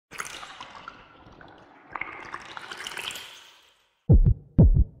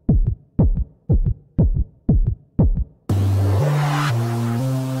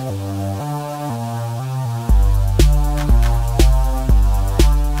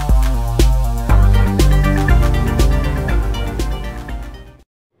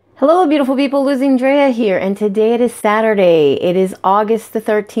Hello, beautiful people. LosingDrea here, and today it is Saturday. It is August the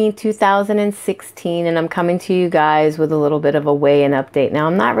 13th, 2016, and I'm coming to you guys with a little bit of a weigh-in update. Now,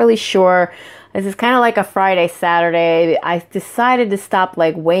 I'm not really sure. This is kind of like a Friday, Saturday. I decided to stop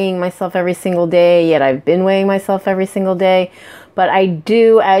weighing myself every single day, yet I've been weighing myself every single day. But I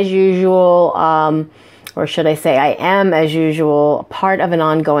do, as usual, or should I say I am, as usual, part of an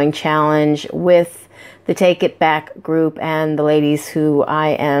ongoing challenge with the Take It Back group and the ladies who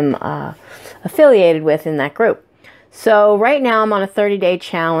I am affiliated with in that group. So right now I'm on a 30-day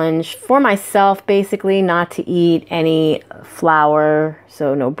challenge for myself, basically not to eat any flour,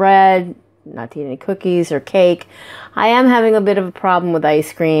 so no bread, not to eat any cookies or cake. I am having a bit of a problem with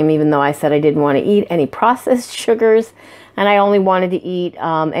ice cream, even though I said I didn't want to eat any processed sugars, and I only wanted to eat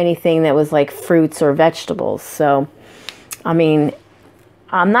anything that was like fruits or vegetables. So, I mean,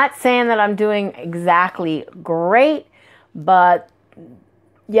 I'm not saying that I'm doing exactly great, but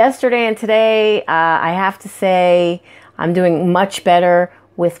yesterday and today, I have to say I'm doing much better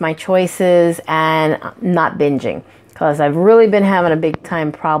with my choices and not binging, because I've really been having a big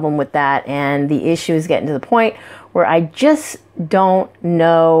time problem with that. And the issue is getting to the point where I just don't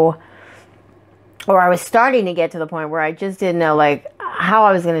know, or I was starting to get to the point where I just didn't know how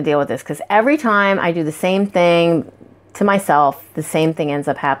I was going to deal with this. Because every time I do the same thing to myself, the same thing ends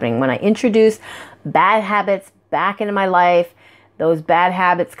up happening. When I introduce bad habits back into my life, those bad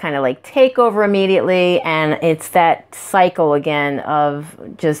habits kind of take over immediately, and it's that cycle again of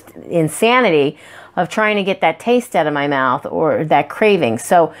just insanity of trying to get that taste out of my mouth or that craving.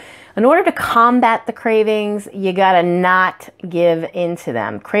 So in order to combat the cravings, you gotta not give into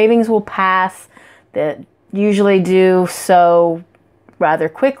them. Cravings will pass, that usually do so rather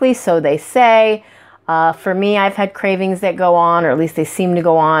quickly, so they say. For me, I've had cravings that go on, or at least they seem to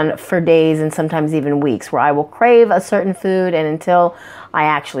go on for days and sometimes even weeks, where I will crave a certain food, and until I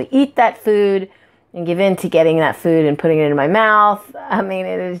actually eat that food and give in to getting that food and putting it in my mouth, I mean,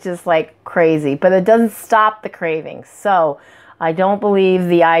 it is just crazy. But it doesn't stop the cravings. So I don't believe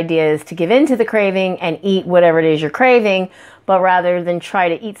the idea is to give in to the craving and eat whatever it is you're craving, but rather than try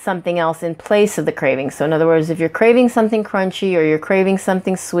to eat something else in place of the craving. So in other words, if you're craving something crunchy, or you're craving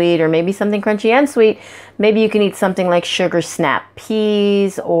something sweet, or maybe something crunchy and sweet, maybe you can eat something like sugar snap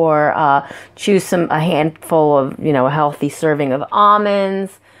peas, or choose a handful of, a healthy serving of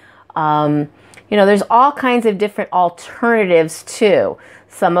almonds. There's all kinds of different alternatives too.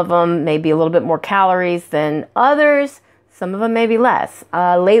 Some of them may be a little bit more calories than others. Some of them may be less.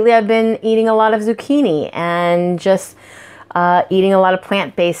 Lately, I've been eating a lot of zucchini and just eating a lot of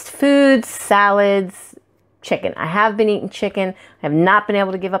plant-based foods, salads, chicken. I have been eating chicken. I have not been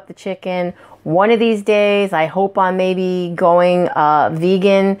able to give up the chicken. One of these days, I hope I'm maybe going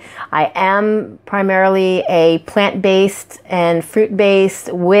vegan. I am primarily a plant-based and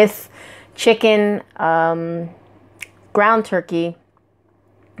fruit-based with chicken, ground turkey,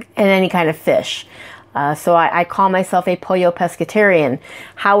 and any kind of fish. So I call myself a pollo pescatarian.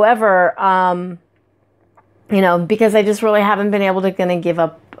 However, because I just really haven't been able to give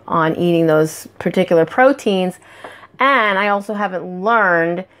up on eating those particular proteins. And I also haven't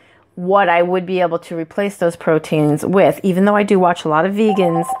learned what I would be able to replace those proteins with, even though I do watch a lot of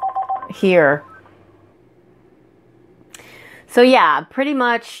vegans here. So yeah, pretty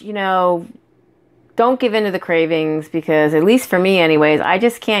much, don't give in to the cravings, because at least for me anyways, I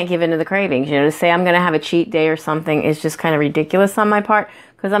just can't give in to the cravings. To say I'm going to have a cheat day or something is just kind of ridiculous on my part,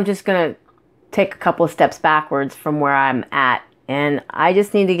 because I'm just going to take a couple of steps backwards from where I'm at. And I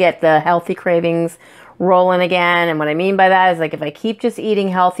just need to get the healthy cravings rolling again. And what I mean by that is if I keep just eating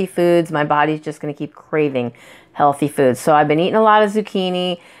healthy foods, my body's just going to keep craving healthy foods. So I've been eating a lot of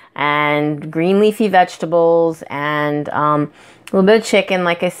zucchini and green leafy vegetables and a little bit of chicken,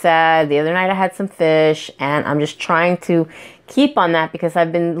 like I said. The other night I had some fish, and I'm just trying to keep on that because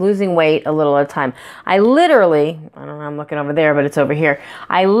I've been losing weight a little at a time. I don't know, I'm looking over there, but it's over here.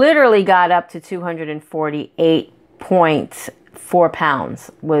 I literally got up to 248.4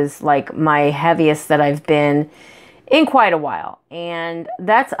 pounds, was my heaviest that I've been in quite a while. And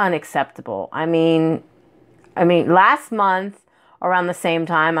that's unacceptable. I mean, last month around the same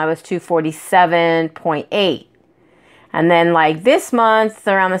time, I was 247.8. And then this month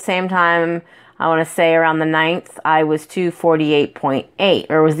around the same time, I want to say around the 9th, I was 248.8,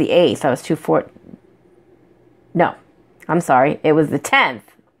 or it was the 8th. I was 240. No, I'm sorry. It was the 10th.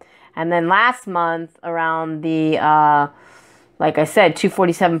 And then last month around the, like I said,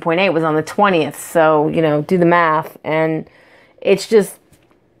 247.8 was on the 20th. So, do the math. And it's just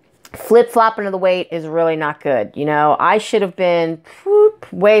flip-flopping of the weight is really not good. I should have been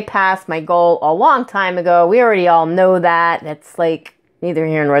way past my goal a long time ago. We already all know that. It's neither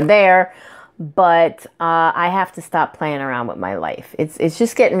here nor there. But I have to stop playing around with my life. It's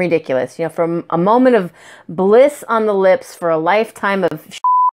just getting ridiculous. You know, from a moment of bliss on the lips for a lifetime of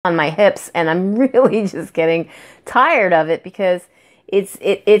on my hips, and I'm really just getting tired of it because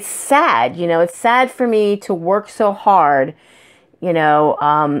it's sad. You know, it's sad for me to work so hard. You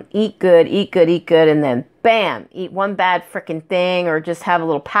know, eat good, and then bam, eat one bad frickin' thing, or just have a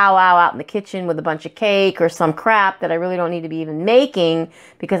little powwow out in the kitchen with a bunch of cake or some crap that I really don't need to be even making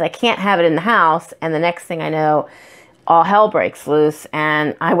because I can't have it in the house. And the next thing I know, all hell breaks loose,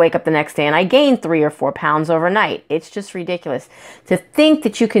 and I wake up the next day and I gain 3 or 4 pounds overnight. It's just ridiculous to think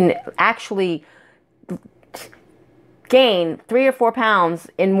that you can actually gain 3 or 4 pounds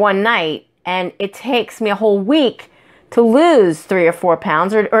in one night, and it takes me a whole week to lose 3 or 4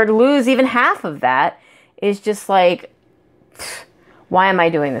 pounds, or to lose even half of that. Is just like, why am I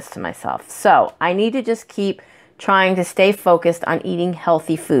doing this to myself? So I need to just keep trying to stay focused on eating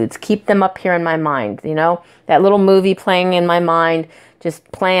healthy foods. Keep them up here in my mind, you know? That little movie playing in my mind, just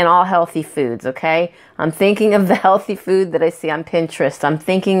playing all healthy foods, okay? I'm thinking of the healthy food that I see on Pinterest. I'm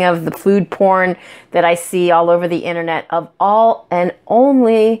thinking of the food porn that I see all over the internet of all and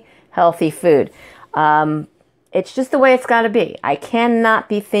only healthy food. It's just the way it's got to be. I cannot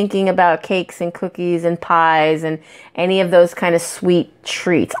be thinking about cakes and cookies and pies and any of those kind of sweet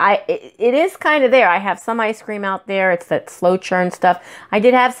treats. It is kind of there. I have some ice cream out there. It's that slow churn stuff. I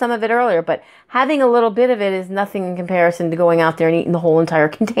did have some of it earlier, but having a little bit of it is nothing in comparison to going out there and eating the whole entire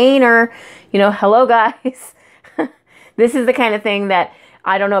container. You know, hello guys. This is the kind of thing that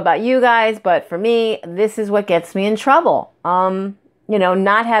I don't know about you guys, but for me, this is what gets me in trouble. You know,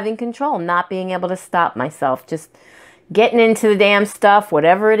 not having control, not being able to stop myself, just getting into the damn stuff,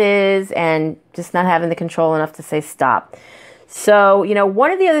 whatever it is, and just not having the control enough to say stop. So, you know,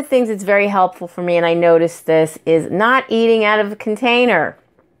 one of the other things that's very helpful for me, and I noticed this, is not eating out of a container.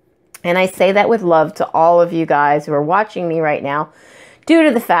 And I say that with love to all of you guys who are watching me right now, due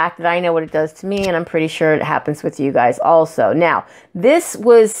to the fact that I know what it does to me, and I'm pretty sure it happens with you guys also. Now, this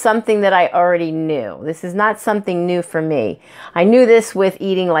was something that I already knew. This is not something new for me. I knew this with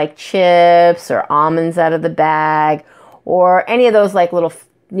eating like chips or almonds out of the bag or any of those like little,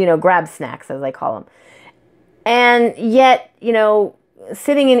 you know, grab snacks, as I call them. And yet, you know,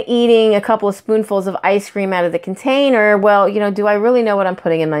 sitting and eating a couple of spoonfuls of ice cream out of the container, well, you know, do I really know what I'm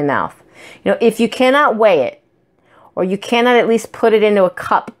putting in my mouth? You know, if you cannot weigh it, or you cannot at least put it into a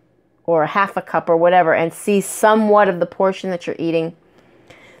cup or half a cup or whatever and see somewhat of the portion that you're eating,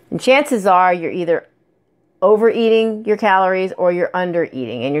 and chances are you're either overeating your calories or you're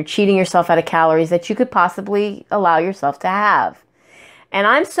undereating, and you're cheating yourself out of calories that you could possibly allow yourself to have. And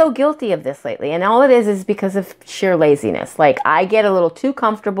I'm so guilty of this lately, and all it is because of sheer laziness. Like, I get a little too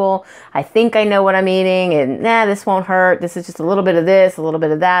comfortable. I think I know what I'm eating, and this won't hurt. This is just a little bit of this, a little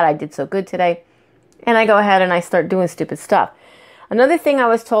bit of that. I did so good today. And I go ahead and I start doing stupid stuff. Another thing I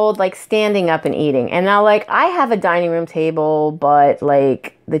was told, like standing up and eating. And now, like, I have a dining room table, but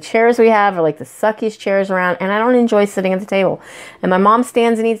like the chairs we have are like the suckiest chairs around, and I don't enjoy sitting at the table. And my mom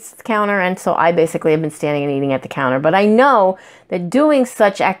stands and eats at the counter, and so I basically have been standing and eating at the counter. But I know that doing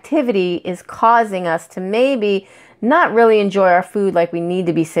such activity is causing us to maybe not really enjoy our food like we need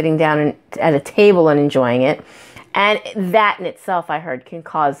to be sitting down at a table and enjoying it. And that in itself, I heard, can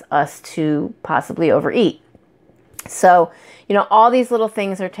cause us to possibly overeat. So, you know, all these little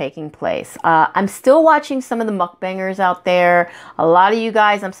things are taking place. I'm still watching some of the mukbangers out there. A lot of you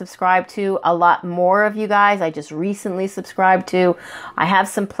guys I'm subscribed to. A lot more of you guys I just recently subscribed to. I have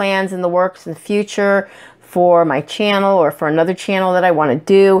some plans in the works in the future for my channel or for another channel that I want to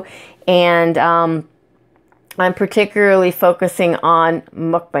do. And I'm particularly focusing on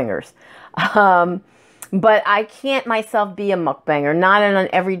mukbangers. But I can't myself be a mukbanger, not in an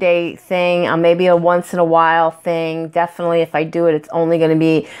everyday thing, maybe a once in a while thing. Definitely if I do it, it's only going to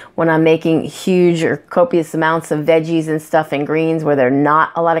be when I'm making huge or copious amounts of veggies and stuff and greens where there are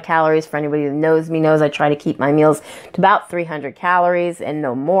not a lot of calories. For anybody that knows me knows I try to keep my meals to about 300 calories and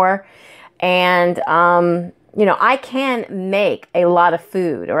no more. And, you know, I can make a lot of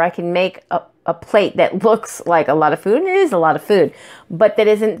food, or I can make a plate that looks like a lot of food, and it is a lot of food, but that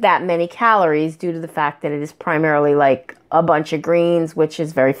isn't that many calories due to the fact that it is primarily like a bunch of greens, which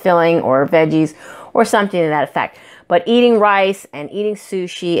is very filling, or veggies, or something to that effect. But eating rice and eating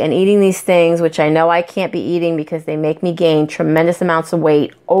sushi and eating these things, which I know I can't be eating because they make me gain tremendous amounts of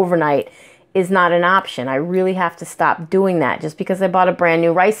weight overnight, is not an option. I really have to stop doing that. Just because I bought a brand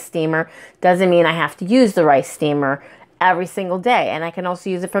new rice steamer doesn't mean I have to use the rice steamer every single day. And I can also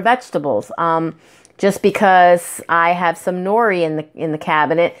use it for vegetables. Just because I have some nori in the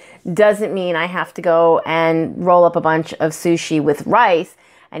cabinet doesn't mean I have to go and roll up a bunch of sushi with rice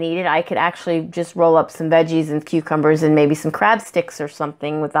and eat it. I could actually just roll up some veggies and cucumbers and maybe some crab sticks or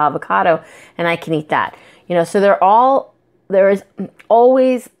something with avocado, and I can eat that. You know, so there is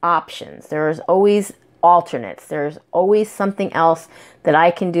always options. There is always alternates. There's always something else that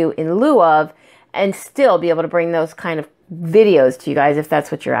I can do in lieu of and still be able to bring those kind of videos to you guys if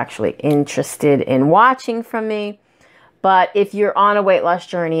that's what you're actually interested in watching from me. But if you're on a weight loss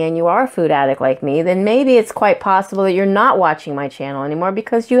journey and you are a food addict like me, then maybe it's quite possible that you're not watching my channel anymore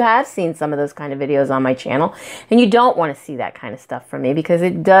because you have seen some of those kind of videos on my channel and you don't want to see that kind of stuff from me,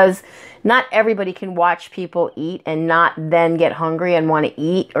 because not everybody can watch people eat and not then get hungry and want to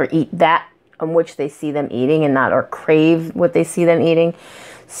eat or eat that on which they see them eating and not or crave what they see them eating.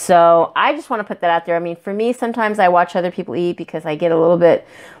 So I just want to put that out there. I mean, for me, sometimes I watch other people eat because I get a little bit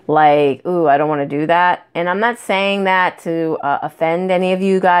like, ooh, I don't want to do that. And I'm not saying that to offend any of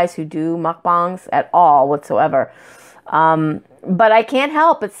you guys who do mukbangs at all whatsoever. But I can't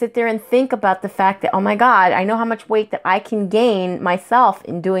help but sit there and think about the fact that, oh my God, I know how much weight that I can gain myself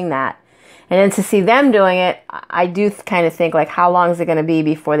in doing that. And then to see them doing it, I do kind of think like, how long is it going to be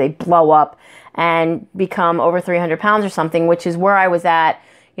before they blow up and become over 300 pounds or something, which is where I was at,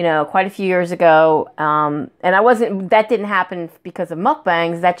 you know, quite a few years ago. And that didn't happen because of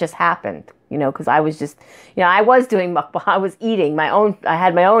mukbangs. That just happened, you know, because I was just, you know, I was doing mukbang. I was eating I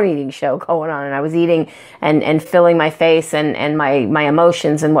had my own eating show going on, and I was eating and filling my face and my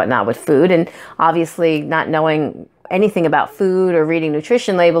emotions and whatnot with food. And obviously not knowing anything about food or reading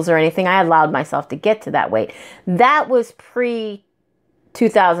nutrition labels or anything, I allowed myself to get to that weight. That was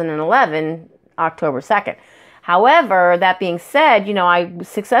pre-2011, October 2nd. However, that being said, you know, I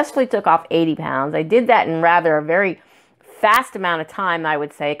successfully took off 80 pounds. I did that in rather a very fast amount of time, I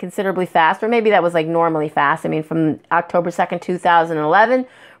would say, considerably fast, or maybe that was like normally fast. I mean, from October 2nd, 2011,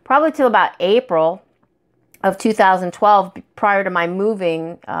 probably till about April of 2012, prior to my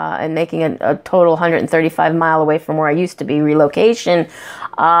moving and making a total 135 mile away from where I used to be, relocation,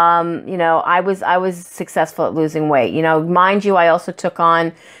 you know, I was successful at losing weight. You know, mind you, I also took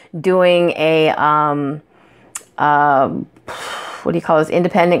on doing a, what do you call this,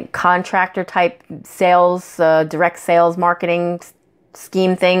 independent contractor type sales, direct sales marketing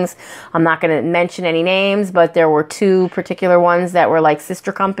scheme things. I'm not going to mention any names, but there were two particular ones that were like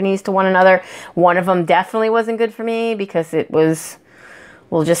sister companies to one another. One of them definitely wasn't good for me because it was,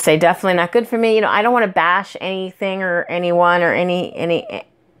 we'll just say definitely not good for me. You know, I don't want to bash anything or anyone or any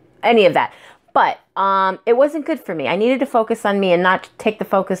of that, but it wasn't good for me. I needed to focus on me and not take the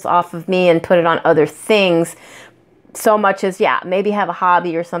focus off of me and put it on other things so much as, yeah, maybe have a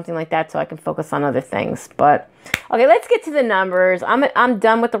hobby or something like that so I can focus on other things. But okay, let's get to the numbers. I'm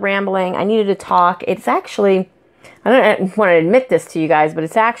done with the rambling. I needed to talk. It's actually, I don't want to admit this to you guys, but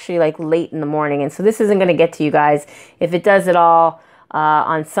it's actually like late in the morning. And so this isn't going to get to you guys. If it does at all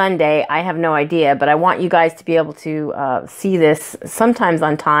on Sunday, I have no idea. But I want you guys to be able to see this sometimes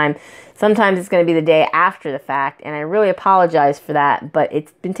on time. Sometimes it's going to be the day after the fact, and I really apologize for that, but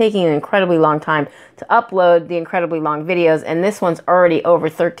it's been taking an incredibly long time to upload the incredibly long videos, and this one's already over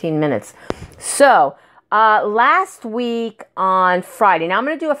 13 minutes. So, last week on Friday, now I'm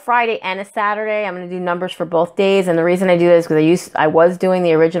going to do a Friday and a Saturday. I'm going to do numbers for both days, and the reason I do this is because I was doing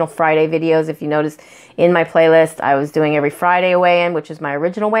the original Friday videos. If you notice in my playlist, I was doing every Friday a weigh-in, which is my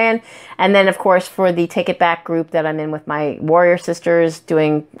original weigh-in, and then of course for the Take It Back group that I'm in with my warrior sisters,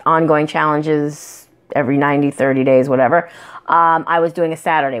 doing ongoing challenges every 90, 30 days, whatever, I was doing a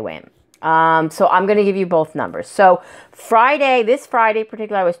Saturday weigh-in. So I'm going to give you both numbers. So this Friday in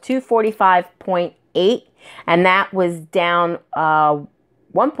particular, I was 245.8, and that was down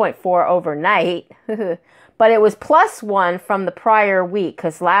 1.4 overnight, but it was +1 from the prior week,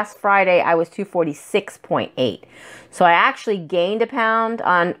 because last Friday I was 246.8. So I actually gained a pound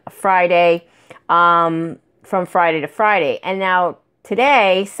on Friday, from Friday to Friday. And now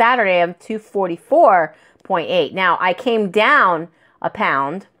today, Saturday, I'm 244.8. Now I came down a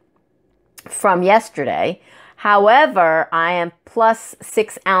pound from yesterday. However, I am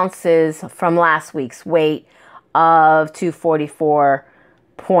 +6 ounces from last week's weight of 244.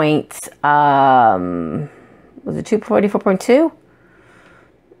 Was it 244.2?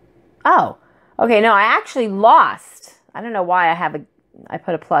 Oh, okay. No, I actually lost. I don't know why I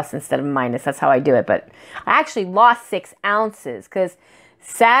put a plus instead of a minus. That's how I do it. But I actually lost 6 ounces because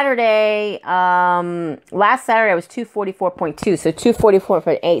Saturday, last Saturday I was 244.2, so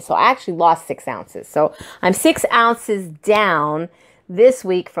 244.8. So I actually lost 6 ounces. So I'm 6 ounces down this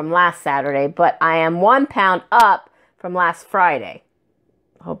week from last Saturday, but I am 1 pound up from last Friday.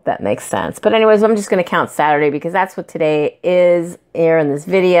 Hope that makes sense. But anyways, I'm just going to count Saturday because that's what today is here in this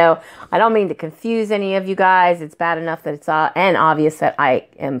video. I don't mean to confuse any of you guys. It's bad enough that it's and obvious that I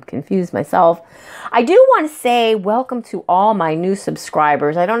am confused myself. I do want to say welcome to all my new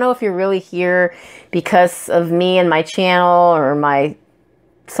subscribers. I don't know if you're really here because of me and my channel or my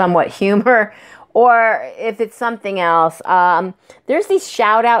somewhat humor, or if it's something else. There's these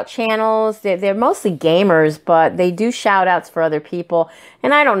shout out channels. They're mostly gamers, but they do shout outs for other people.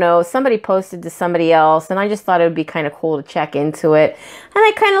 And I don't know, somebody posted to somebody else, and I just thought it would be kind of cool to check into it. And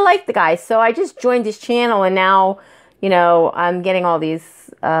I kind of like the guy, so I just joined his channel, and now, you know, I'm getting all these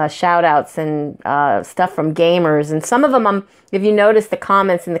shout outs and stuff from gamers. And some of them, if you notice the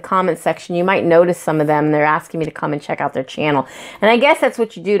comments in the comment section, you might notice some of them. They're asking me to come and check out their channel. And I guess that's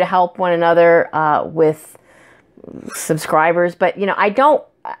what you do to help one another with subscribers. But, you know,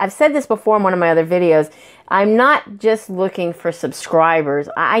 I've said this before in one of my other videos. I'm not just looking for subscribers.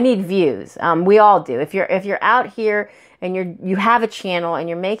 I need views. We all do. If you're out here and you have a channel and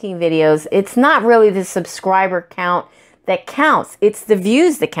you're making videos, it's not really the subscriber count that counts. It's the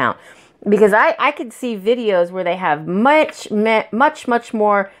views that count. Because I could see videos where they have much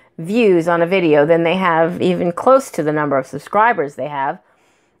more views on a video than they have even close to the number of subscribers they have.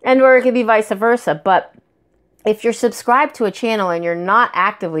 And or it could be vice versa. But if you're subscribed to a channel and you're not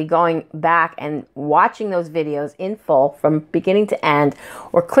actively going back and watching those videos in full from beginning to end,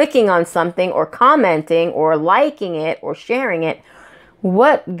 or clicking on something, or commenting, or liking it, or sharing it,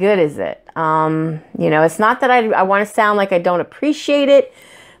 what good is it? You know, it's not that I want to sound like I don't appreciate it,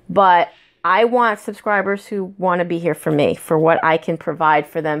 but I want subscribers who want to be here for me, for what I can provide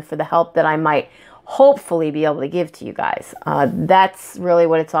for them, for the help that I might hopefully be able to give to you guys. That's really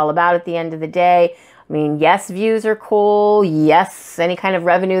what it's all about at the end of the day. I mean, yes, views are cool. Yes, any kind of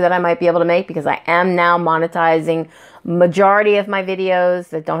revenue that I might be able to make, because I am now monetizing majority of my videos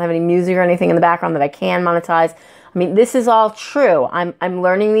that don't have any music or anything in the background that I can monetize. I mean, this is all true. I'm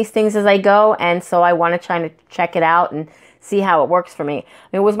learning these things as I go, and so I want to try to check it out and see how it works for me. I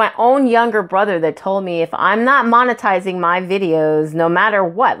mean, it was my own younger brother that told me if I'm not monetizing my videos, no matter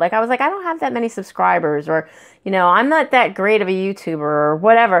what, like I was like, I don't have that many subscribers, or, you know, I'm not that great of a YouTuber or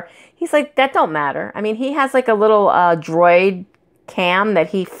whatever. He's like, that don't matter. I mean, he has like a little droid cam that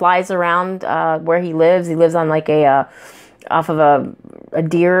he flies around where he lives. He lives on like a, off of a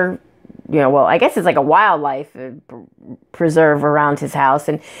deer, you know, well, I guess it's like a wildlife preserve around his house.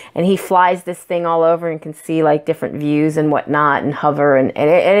 And he flies this thing all over and can see like different views and whatnot, and hover. And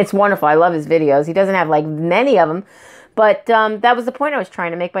it's wonderful. I love his videos. He doesn't have like many of them. But that was the point I was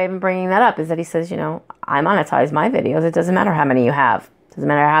trying to make by even bringing that up, is that he says, you know, I monetize my videos. It doesn't matter how many you have. It doesn't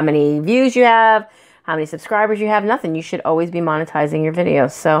matter how many views you have, how many subscribers you have, nothing. You should always be monetizing your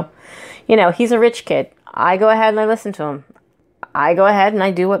videos. So, you know, he's a rich kid. I go ahead and I listen to him. I go ahead and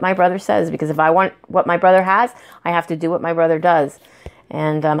I do what my brother says, because if I want what my brother has, I have to do what my brother does.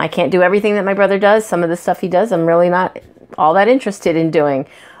 And I can't do everything that my brother does. Some of the stuff he does, I'm really not all that interested in doing.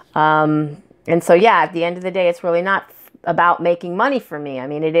 And so, yeah, at the end of the day, it's really not about making money for me. I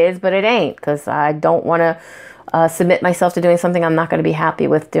mean, it is, but it ain't, because I don't want to submit myself to doing something I'm not going to be happy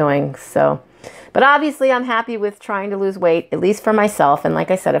with doing. So, but obviously I'm happy with trying to lose weight, at least for myself. And like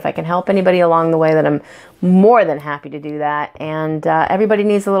I said, if I can help anybody along the way, then I'm more than happy to do that. And everybody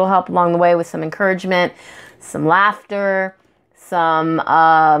needs a little help along the way with some encouragement, some laughter, some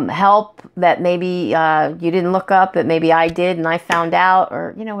help that maybe you didn't look up, that maybe I did and I found out,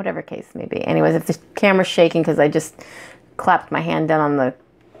 or, you know, whatever case may be. Anyways, if the camera's shaking because I just clapped my hand down on the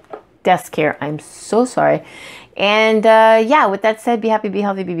desk here, I'm so sorry. And yeah, with that said, be happy, be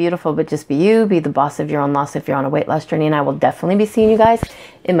healthy, be beautiful, but just be you. Be the boss of your own loss if you're on a weight loss journey. And I will definitely be seeing you guys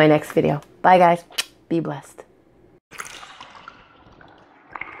in my next video. Bye, guys. Be blessed.